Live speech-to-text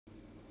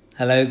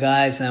Hello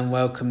guys and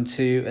welcome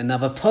to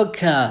another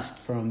podcast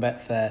from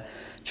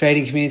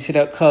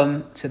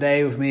BetfairTradingCommunity.com.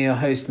 Today with me, your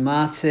host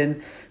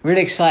Martin.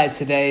 Really excited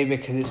today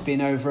because it's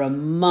been over a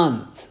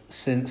month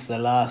since the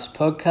last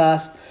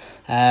podcast.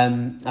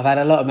 I've had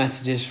a lot of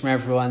messages from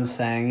everyone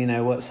saying,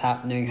 what's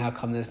happening? How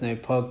come there's no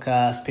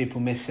podcast? People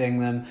missing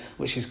them,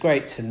 which is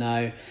great to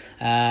know.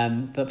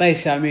 But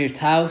basically I moved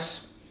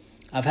house.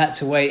 I've had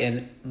to wait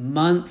a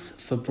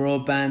month for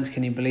broadband.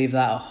 Can you believe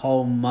that? A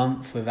whole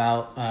month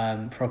without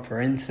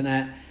proper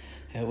internet.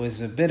 It was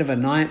a bit of a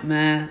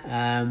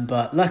nightmare,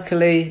 but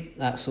luckily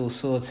that's all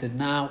sorted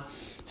now.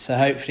 So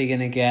hopefully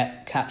going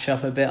to catch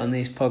up a bit on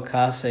these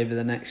podcasts over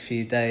the next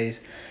few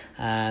days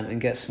and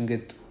get some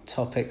good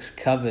topics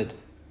covered.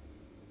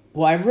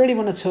 What I really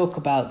want to talk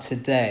about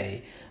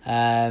today,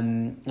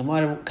 and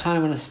what I kind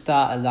of want to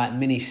start a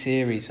mini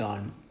series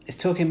on, is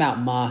talking about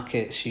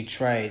markets you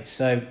trade.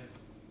 So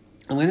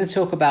I'm going to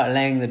talk about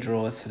laying the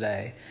draw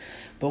today.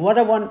 But what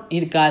I want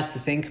you guys to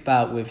think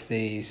about with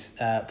these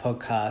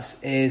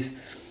podcasts is,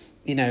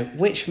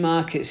 which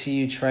markets are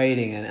you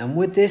trading in? And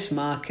would this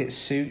market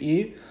suit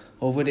you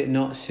or would it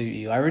not suit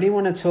you? I really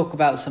want to talk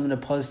about some of the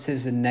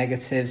positives and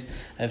negatives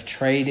of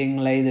trading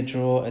lay the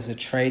draw as a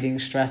trading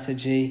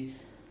strategy.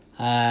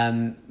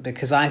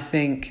 Because I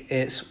think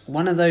it's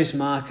one of those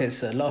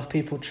markets that a lot of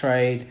people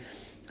trade,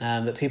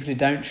 but people who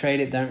don't trade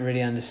it don't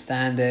really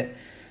understand it.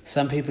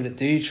 Some people that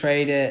do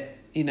trade it,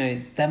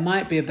 there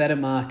might be a better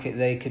market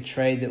they could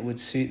trade that would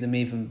suit them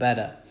even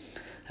better.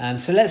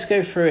 So let's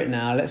go through it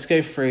now. Let's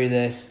go through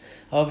this.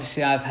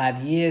 Obviously, I've had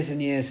years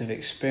and years of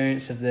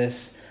experience of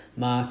this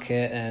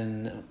market,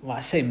 and I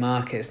say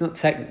market, it's not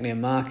technically a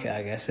market,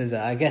 I guess, is it?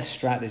 I guess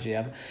strategy.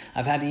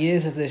 I've had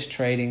years of this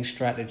trading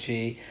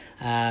strategy,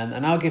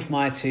 and I'll give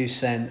my 2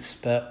 cents,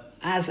 but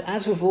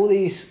as with all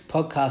these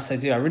podcasts I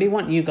do, I really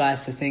want you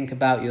guys to think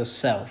about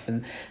yourself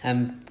and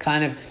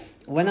kind of,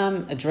 when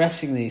I'm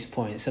addressing these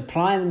points,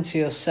 apply them to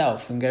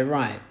yourself and go,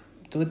 right,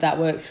 would that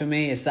work for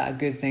me? Is that a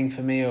good thing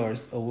for me, or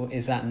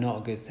is that not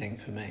a good thing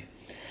for me?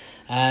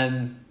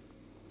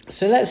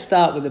 So let's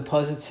start with the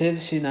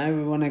positives. We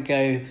want to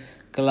go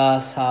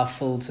glass half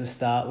full to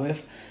start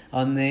with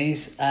on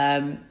these.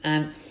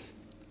 And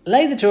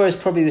lay the draw is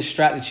probably the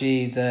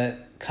strategy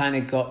that kind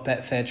of got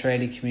Betfair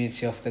Trading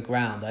Community off the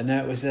ground. I know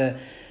it was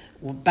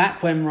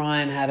back when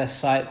Ryan had a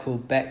site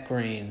called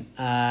BetGreen.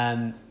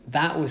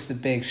 That was the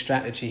big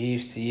strategy he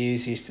used to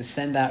use. He used to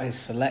send out his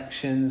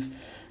selections.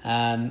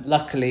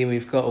 Luckily,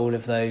 we've got all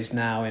of those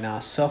now in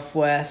our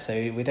software, so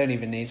we don't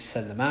even need to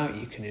send them out.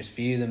 You can just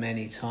view them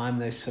anytime.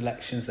 Those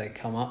selections, they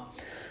come up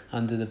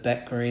under the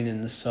BetGreen in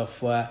the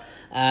software.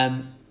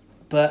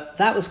 But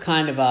that was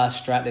kind of our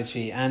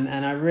strategy,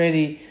 and I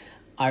really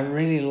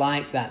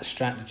like that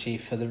strategy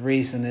for the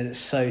reason that it's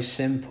so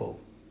simple.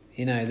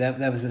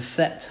 There was a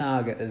set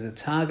target. There was a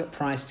target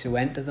price to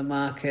enter the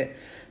market.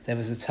 There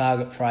was a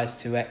target price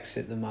to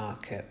exit the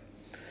market.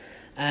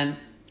 And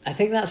I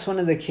think that's one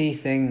of the key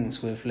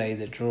things with lay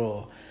the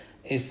draw,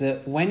 is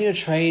that when you're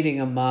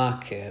trading a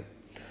market,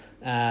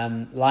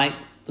 like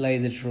lay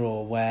the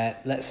draw, where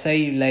let's say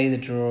you lay the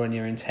draw and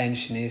your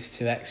intention is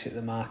to exit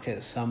the market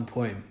at some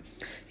point,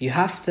 you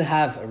have to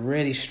have a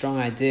really strong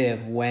idea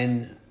of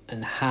when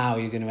and how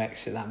you're going to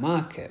exit that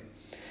market.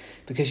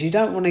 Because you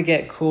don't want to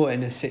get caught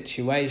in a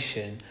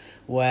situation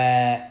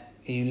where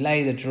you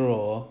lay the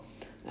draw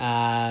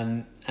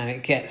and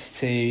it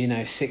gets to,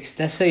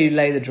 let's say you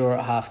lay the draw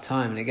at half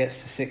time and it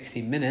gets to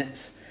 60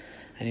 minutes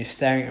and you're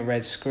staring at a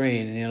red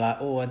screen and you're like,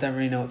 oh, I don't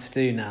really know what to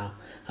do now.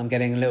 I'm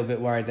getting a little bit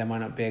worried there might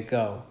not be a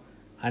goal.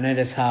 I know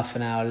there's half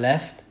an hour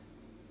left,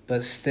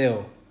 but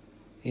still,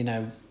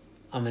 I'm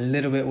a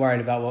little bit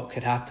worried about what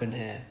could happen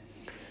here.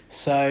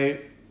 So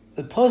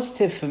the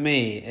positive for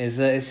me is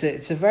that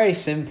it's a very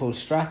simple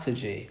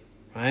strategy,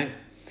 right?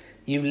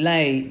 You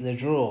lay the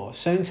draw.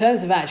 So in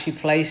terms of actually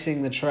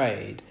placing the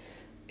trade,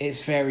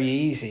 it's very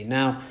easy.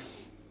 Now,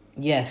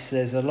 yes,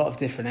 there's a lot of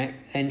different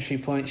entry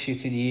points you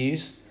could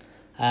use.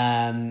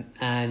 And,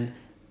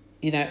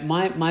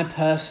 my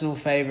personal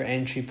favourite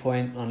entry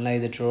point on lay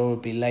the draw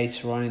would be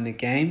later on in the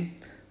game,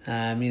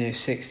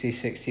 60,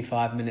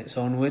 65 minutes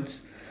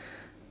onwards.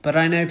 But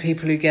I know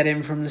people who get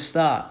in from the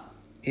start,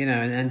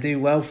 and do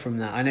well from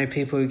that. I know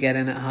people who get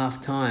in at half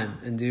time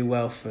and do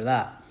well from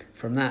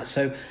that.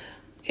 So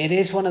it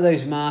is one of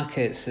those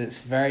markets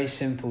that's very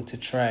simple to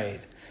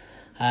trade.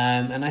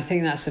 And I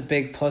think that's a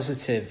big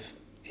positive.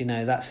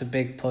 That's a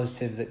big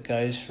positive that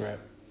goes for it.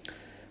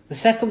 The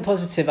second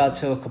positive I'll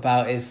talk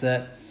about is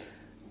that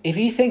if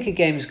you think a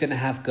game is going to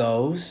have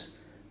goals,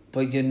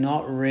 but you're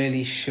not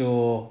really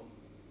sure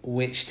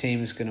which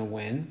team is going to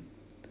win,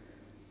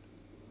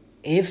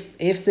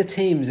 if the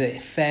teams are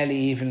fairly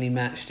evenly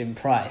matched in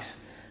price,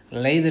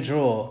 lay the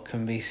draw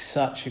can be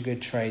such a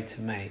good trade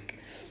to make.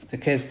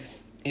 Because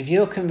if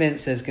you're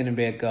convinced there's going to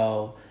be a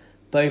goal,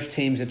 both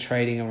teams are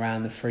trading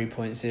around the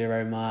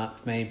 3.0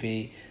 mark,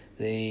 maybe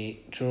the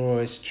draw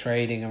is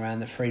trading around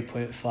the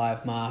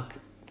 3.5 mark,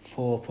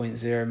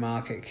 4.0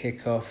 mark at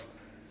kickoff,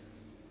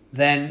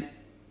 then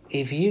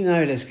if you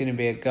know there's going to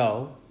be a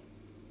goal,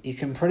 you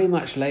can pretty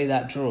much lay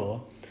that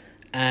draw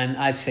And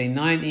I'd say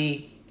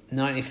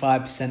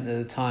 95% of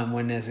the time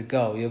when there's a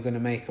goal, you're going to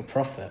make a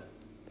profit.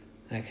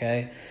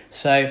 Okay,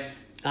 so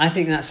I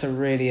think that's a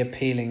really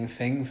appealing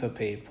thing for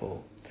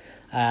people.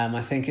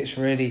 I think it's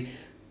really,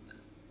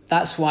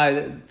 that's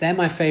why they're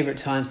my favourite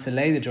times to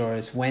lay the draw,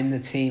 is when the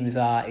teams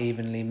are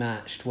evenly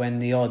matched, when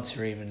the odds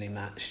are evenly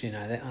matched. You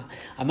know,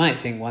 I might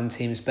think one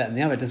team is better than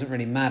the other. It doesn't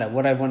really matter.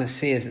 What I want to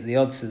see is that the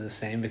odds are the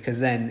same, because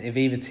then if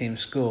either team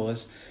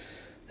scores,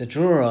 the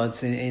draw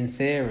odds in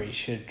theory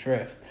should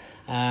drift.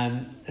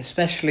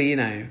 Especially, you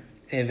know,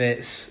 if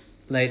it's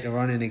later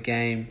on in a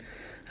game.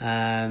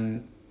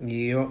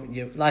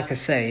 You like I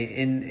say,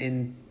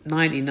 in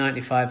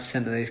 95%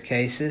 of those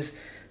cases,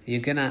 you're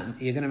gonna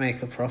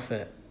make a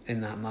profit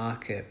in that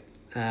market,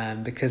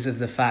 because of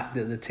the fact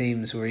that the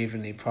teams were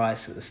evenly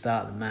priced at the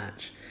start of the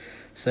match.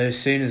 So as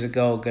soon as a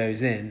goal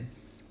goes in,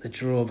 the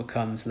draw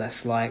becomes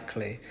less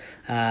likely,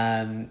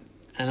 and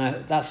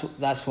that's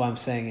what I'm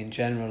saying in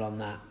general on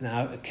that.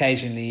 Now,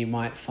 occasionally you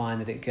might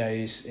find that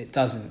it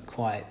doesn't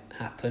quite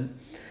happen,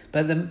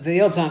 but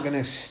the odds aren't going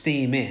to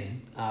steam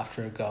in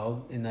after a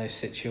goal in those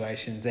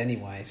situations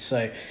anyway.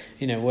 So,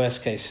 you know,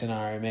 worst case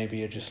scenario, maybe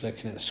you're just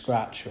looking at a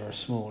scratch or a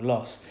small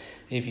loss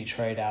if you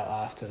trade out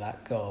after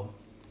that goal.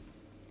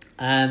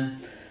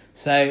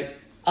 So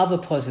other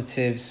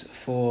positives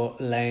for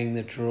laying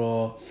the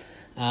draw,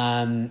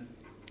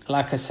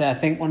 like I said, I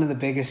think one of the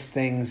biggest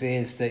things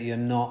is that you're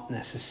not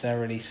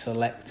necessarily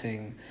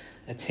selecting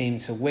a team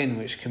to win,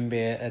 which can be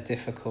a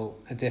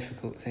difficult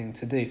thing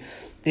to do.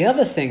 The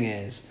other thing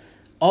is,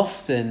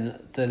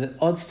 often the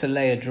odds to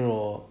lay a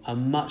draw are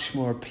much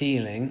more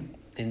appealing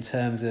in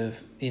terms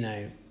of, you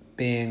know,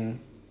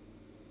 being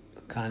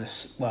kind of,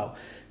 well,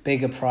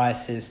 bigger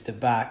prices to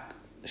back,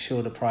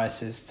 shorter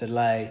prices to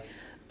lay.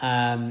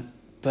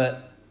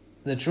 But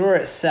the draw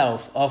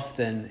itself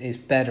often is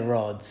better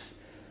odds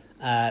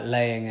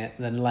laying it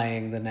than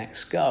laying the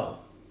next goal.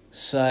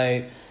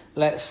 So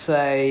let's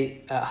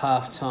say at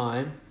half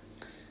time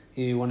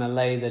you want to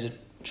lay the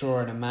draw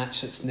in a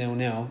match that's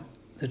 0-0.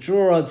 The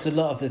draw odds a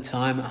lot of the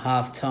time at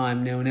half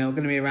time 0-0 are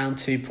going to be around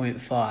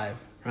 2.5,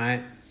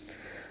 right?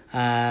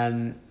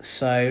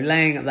 So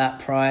laying at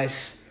that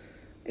price,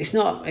 it's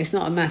not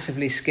a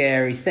massively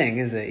scary thing,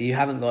 is it? You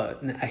haven't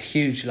got a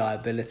huge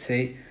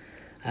liability.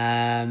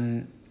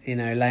 You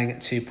know, laying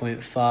at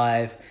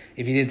 2.5.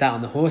 If you did that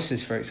on the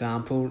horses, for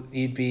example,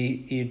 you'd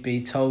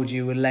be told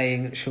you were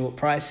laying at short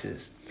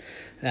prices.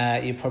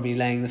 You're probably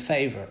laying the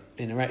favourite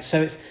in a race.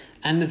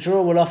 And the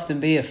draw will often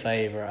be a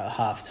favourite at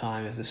half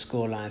time if the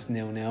scoreline is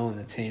 0-0 and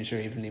the teams are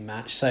evenly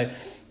matched. So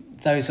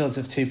those odds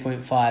of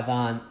 2.5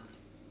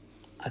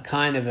 are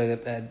kind of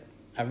a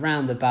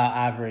roundabout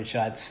average,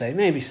 I'd say.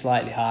 Maybe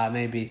slightly higher,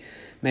 maybe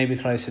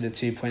closer to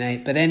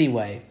 2.8. But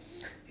anyway,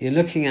 you're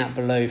looking at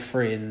below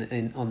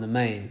 3 on the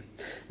main.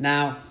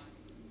 Now,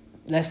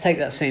 let's take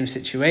that same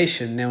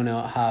situation,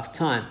 0-0 at half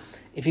time.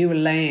 If you were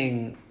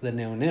laying the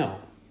 0-0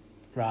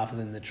 rather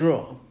than the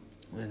draw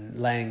and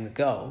laying the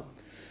goal,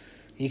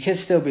 you could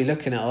still be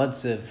looking at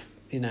odds of,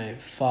 you know,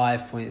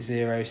 5.0,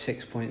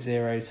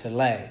 6.0 to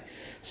lay.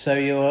 So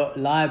your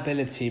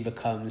liability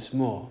becomes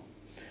more.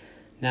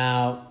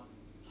 Now,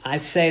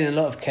 I'd say in a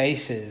lot of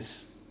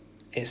cases,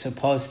 it's a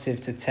positive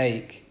to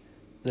take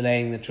the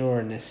laying the draw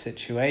in this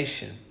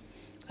situation.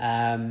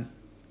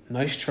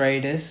 Most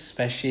traders,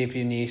 especially if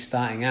you're new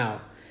starting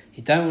out,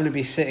 you don't want to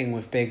be sitting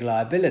with big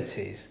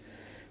liabilities,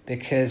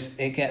 because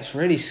it gets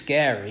really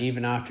scary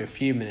even after a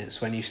few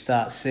minutes when you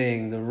start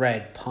seeing the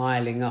red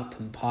piling up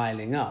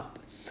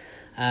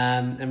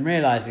and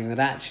realising that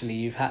actually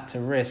you've had to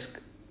risk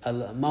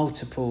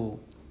multiple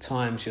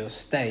times your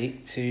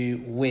stake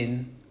to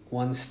win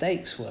one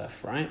stake's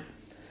worth, right?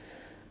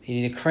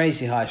 You need a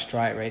crazy high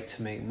strike rate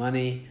to make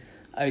money.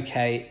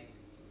 Okay,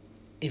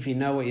 if you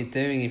know what you're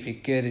doing, if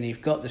you're good and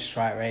you've got the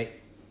strike rate,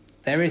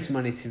 there is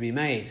money to be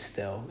made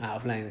still out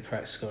of laying the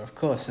correct score, of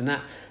course. And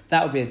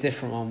that would be a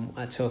different one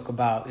I talk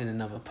about in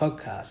another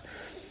podcast.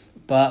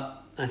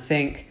 But I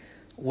think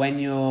when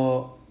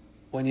you're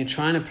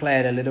trying to play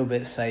it a little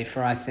bit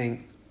safer, I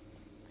think,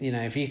 you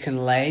know, if you can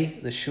lay,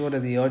 the shorter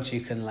the odds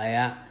you can lay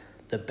at,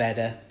 the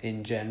better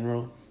in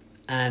general.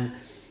 And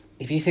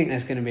if you think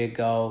there's going to be a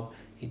goal,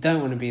 you don't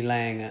want to be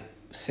laying at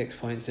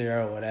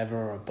 6.0 or whatever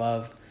or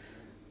above.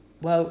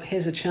 Well,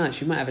 here's a chance.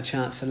 You might have a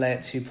chance to lay at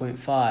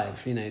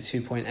 2.5, you know,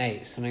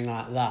 2.8, something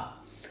like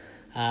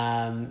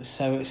that.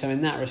 So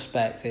in that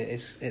respect,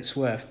 it's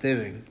worth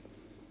doing.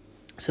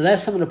 So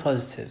there's some of the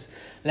positives.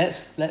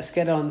 Let's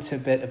get on to a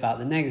bit about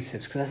the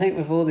negatives, because I think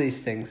with all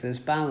these things, there's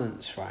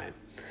balance, right?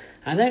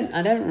 I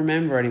don't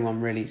remember anyone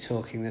really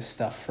talking this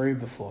stuff through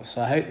before,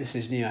 so I hope this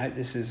is new. I hope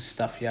this is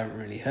stuff you haven't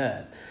really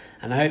heard,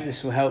 and I hope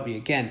this will help you.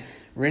 Again,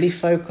 really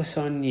focus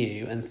on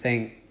you and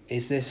think,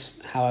 is this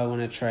how I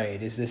want to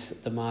trade? Is this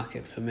the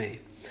market for me?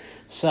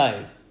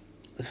 So,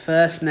 the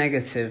first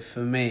negative for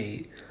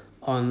me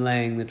on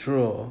laying the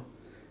draw,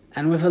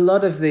 and with a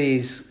lot of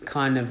these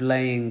kind of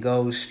laying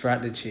goal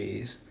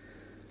strategies,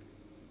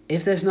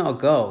 if there's not a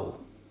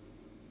goal,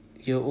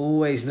 you're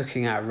always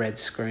looking at a red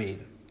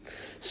screen.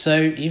 So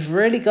you've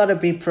really got to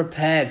be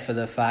prepared for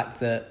the fact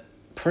that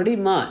pretty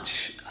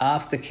much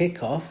after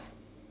kickoff,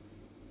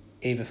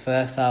 either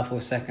first half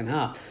or second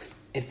half,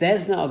 if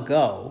there's not a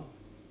goal,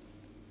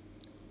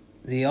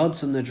 the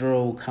odds on the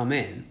draw will come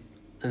in,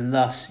 and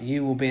thus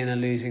you will be in a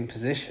losing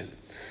position.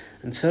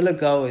 Until a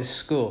goal is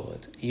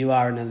scored, you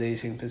are in a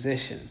losing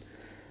position.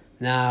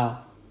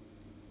 Now,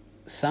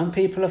 some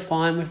people are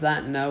fine with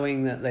that,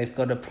 knowing that they've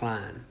got a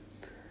plan.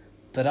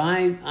 But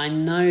I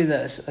know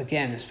that,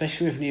 again,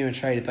 especially with newer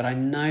traders, but I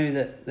know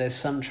that there's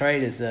some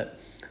traders that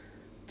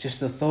just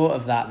the thought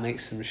of that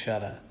makes them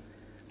shudder.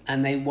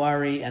 And they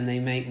worry and they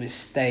make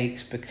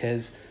mistakes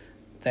because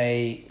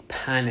they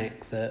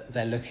panic that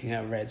they're looking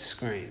at a red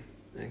screen.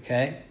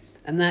 Okay?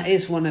 And that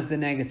is one of the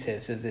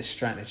negatives of this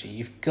strategy.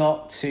 You've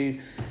got to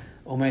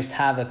almost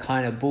have a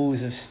kind of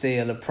balls of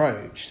steel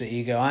approach that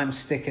you go, I'm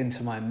sticking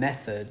to my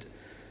method.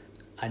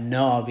 I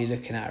know I'll be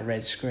looking at a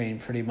red screen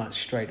pretty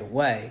much straight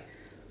away,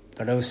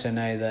 but also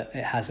know that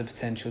it has a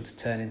potential to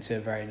turn into a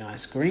very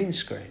nice green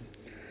screen.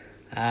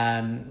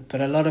 But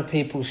a lot of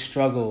people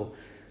struggle,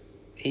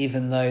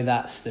 even though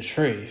that's the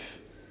truth,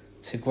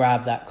 to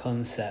grab that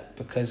concept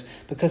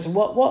because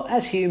what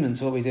as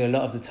humans, what we do a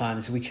lot of the time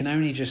is we can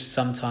only just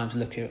sometimes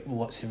look at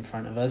what's in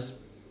front of us.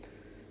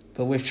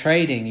 But with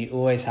trading, you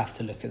always have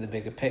to look at the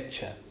bigger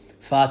picture.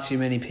 Far too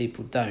many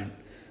people don't.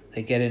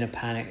 They get in a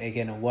panic, they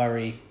get in a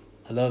worry,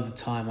 a lot of the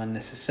time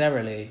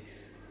unnecessarily,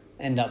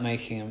 end up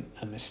making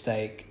a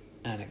mistake,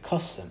 and it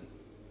costs them.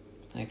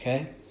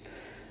 Okay?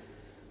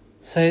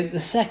 So the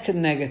second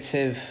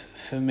negative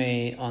for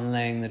me on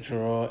laying the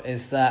draw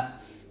is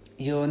that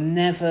you're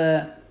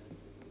never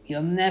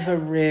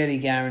really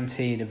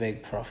guaranteed a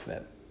big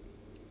profit.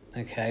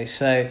 Okay,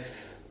 so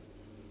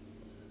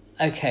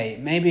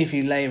maybe if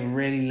you lay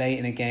really late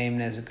in a game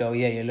and there's a goal,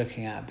 you're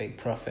looking at a big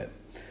profit.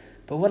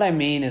 But what I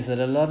mean is that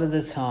a lot of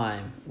the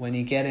time when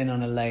you get in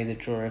on a lay the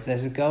draw, if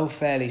there's a goal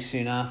fairly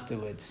soon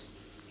afterwards,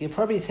 you're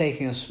probably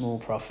taking a small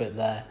profit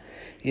there.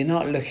 You're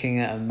not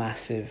looking at a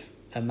massive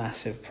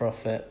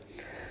profit.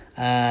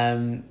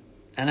 And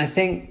I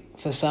think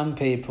for some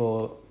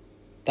people,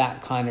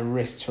 that kind of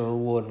risk to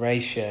reward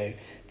ratio,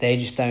 they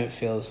just don't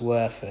feel is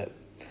worth it.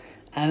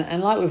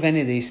 And like with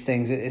any of these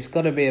things, it's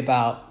got to be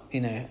about,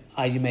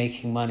 are you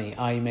making money?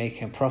 Are you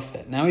making a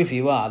profit? Now, if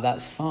you are,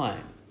 that's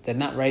fine. Then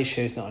that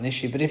ratio is not an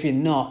issue. But if you're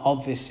not,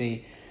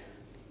 obviously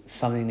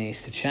something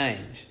needs to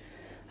change.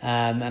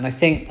 And I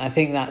think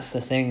that's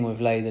the thing with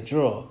lay the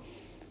draw.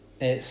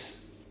 It's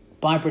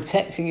by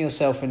protecting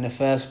yourself in the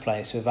first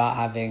place without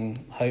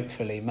having,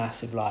 hopefully,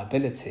 massive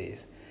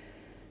liabilities,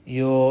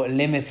 you're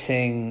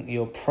limiting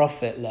your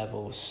profit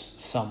levels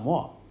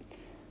somewhat,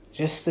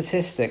 just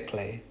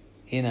statistically,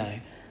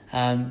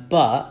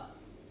 But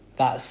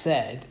that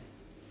said,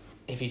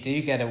 if you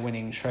do get a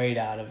winning trade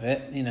out of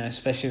it,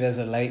 especially if there's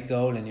a late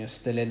goal and you're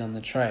still in on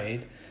the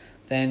trade,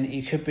 then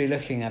you could be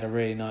looking at a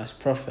really nice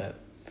profit.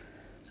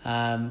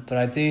 But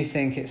I do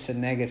think it's a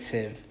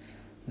negative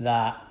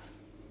that,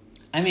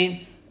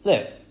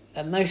 look,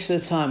 most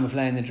of the time with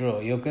laying the draw,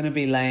 you're going to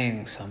be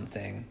laying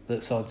something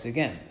that's odds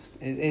against.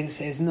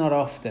 It's not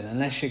often,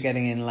 unless you're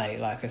getting in late,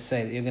 like I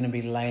say, that you're going to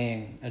be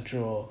laying a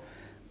draw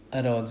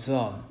at odds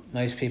on.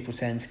 Most people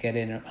tend to get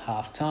in at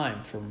half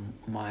time from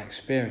my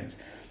experience.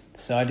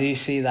 So I do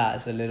see that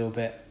as a little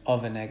bit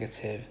of a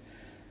negative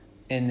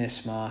in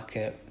this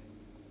market.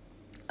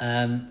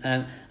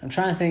 And I'm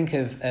trying to think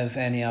of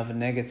any other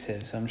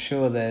negatives. I'm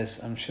sure there's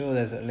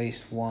at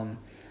least one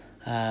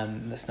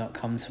that's not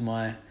come to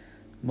my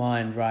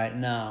mind right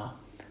now.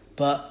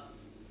 But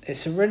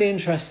it's a really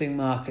interesting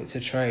market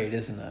to trade,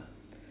 isn't it?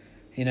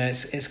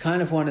 It's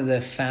kind of one of the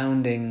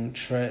founding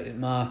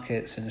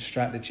markets and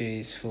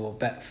strategies for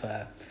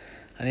Betfair.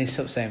 I need to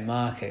stop saying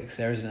market because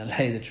there isn't a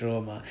lay the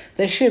draw market.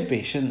 There should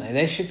be, shouldn't they?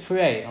 They should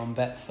create on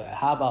Betfair.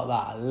 How about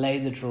that? A lay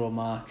the draw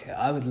market.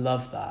 I would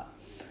love that.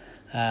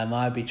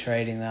 I'd be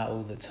trading that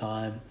all the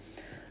time.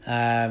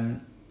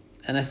 And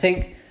I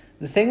think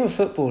the thing with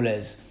football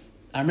is,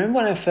 I remember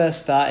when I first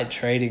started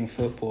trading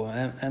football,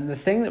 and the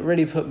thing that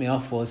really put me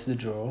off was the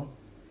draw.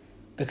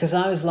 Because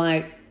I was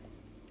like,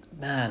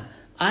 man,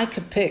 I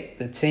could pick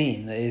the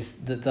team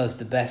that does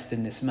the best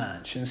in this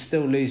match and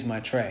still lose my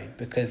trade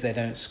because they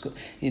don't score,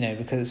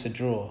 because it's a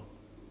draw.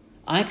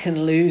 I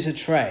can lose a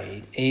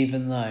trade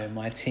even though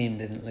my team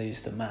didn't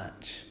lose the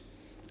match.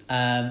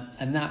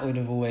 And that would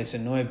have always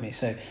annoyed me.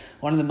 So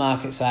one of the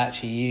markets I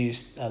actually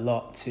used a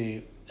lot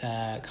to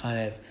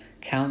kind of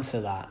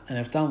counter that, and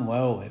I've done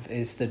well with,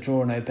 is the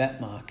draw no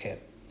bet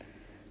market,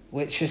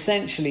 which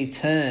essentially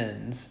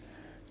turns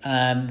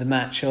the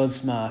match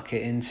odds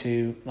market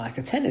into like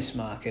a tennis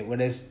market where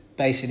there's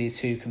basically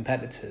two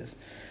competitors,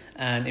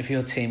 and if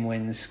your team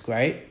wins,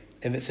 great.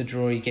 If it's a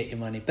draw, you get your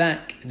money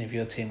back, and if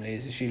your team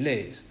loses, you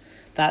lose.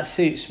 That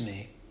suits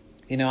me.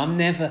 I'm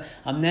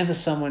never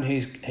someone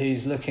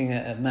who's looking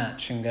at a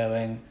match and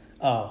going,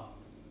 oh,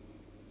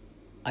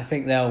 I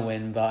think they'll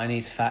win, but I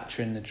need to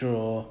factor in the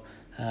draw.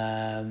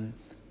 I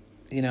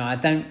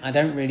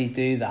don't really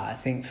do that. I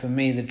think for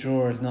me, the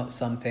draw is not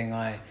something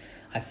I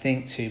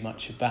think too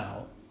much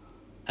about.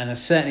 And I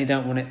certainly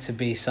don't want it to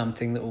be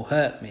something that will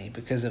hurt me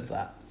because of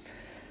that.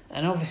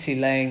 And obviously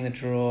laying the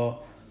draw,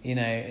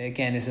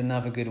 again, is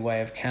another good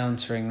way of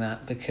countering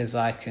that, because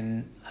I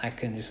can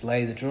just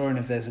lay the draw, and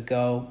if there's a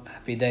goal,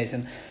 happy days.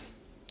 And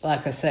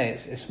like I say,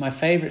 it's my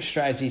favourite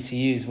strategy to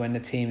use when the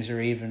teams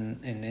are even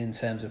in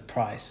terms of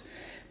price,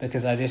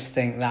 because I just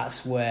think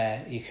that's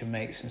where you can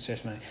make some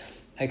serious money.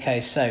 Okay,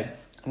 so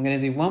I'm going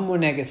to do one more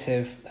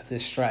negative of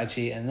this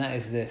strategy, and that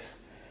is this.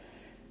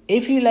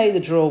 If you lay the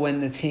draw when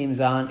the teams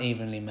aren't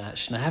evenly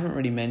matched, and I haven't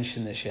really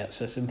mentioned this yet,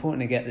 so it's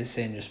important to get this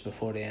in just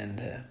before the end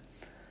here.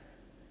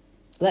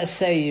 Let's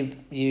say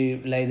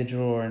you lay the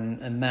draw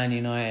and Man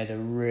United are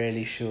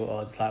really short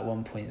odds, like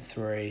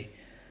 1.3,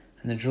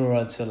 and the draw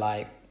odds are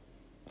like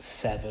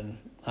 7,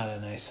 I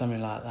don't know,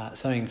 something like that,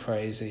 something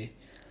crazy.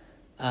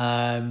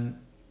 Well,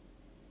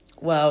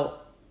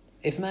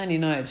 if Man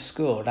United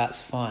score,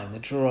 that's fine. The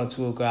draw odds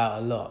will go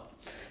out a lot.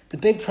 The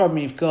big problem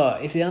you've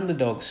got, if the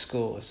underdog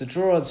scores, the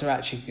draw odds are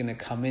actually going to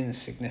come in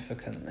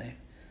significantly.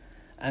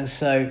 And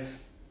so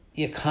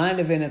you're kind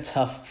of in a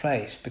tough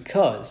place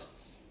because,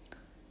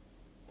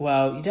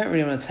 well, you don't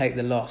really want to take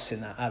the loss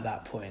at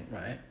that point,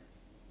 right?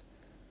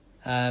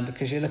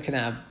 Because you're looking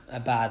at a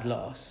bad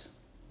loss.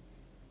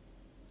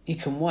 You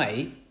can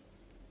wait,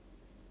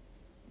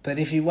 but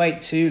if you wait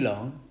too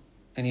long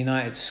and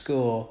United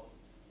score,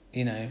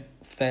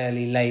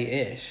 fairly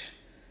late-ish,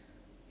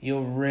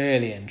 you're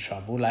really in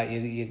trouble. Like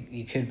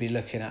you could be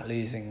looking at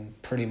losing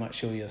pretty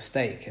much all your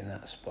stake in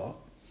that spot.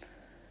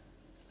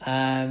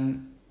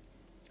 And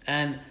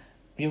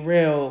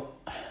you're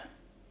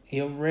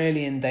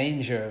really in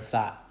danger of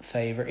that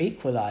favourite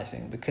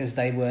equalising because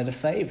they were the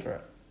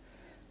favourite.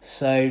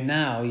 So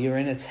now you're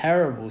in a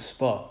terrible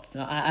spot.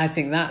 I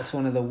think that's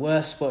one of the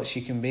worst spots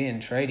you can be in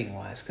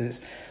trading-wise,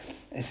 because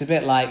it's a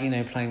bit like,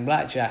 playing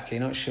blackjack. You're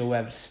not sure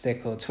whether to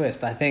stick or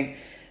twist. I think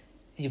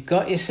you've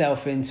got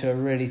yourself into a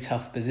really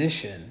tough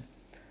position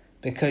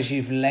because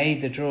you've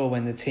laid the draw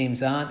when the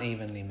teams aren't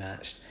evenly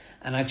matched.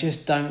 And I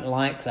just don't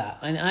like that.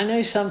 I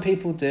know some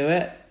people do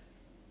it,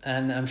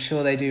 and I'm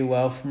sure they do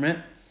well from it.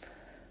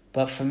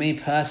 But for me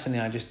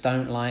personally, I just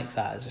don't like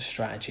that as a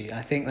strategy.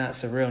 I think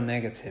that's a real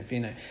negative.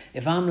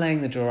 If I'm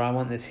laying the draw, I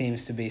want the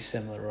teams to be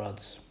similar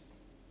odds.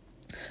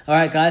 All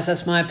right, guys,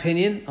 that's my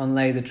opinion on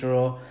lay the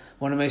draw,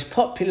 one of the most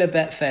popular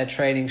Betfair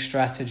trading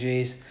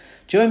strategies.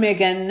 Join me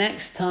again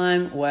next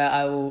time where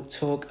I will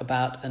talk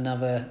about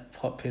another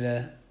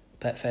popular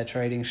Betfair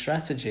trading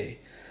strategy.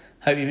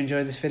 Hope you've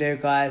enjoyed this video,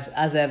 guys.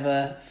 As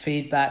ever,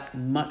 feedback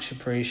much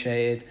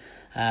appreciated.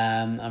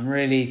 I'm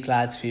really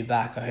glad to be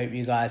back. I hope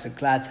you guys are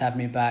glad to have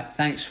me back.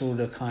 Thanks for all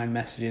the kind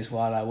messages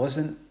while I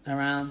wasn't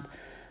around.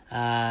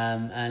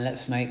 And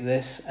let's make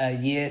this a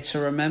year to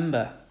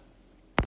remember.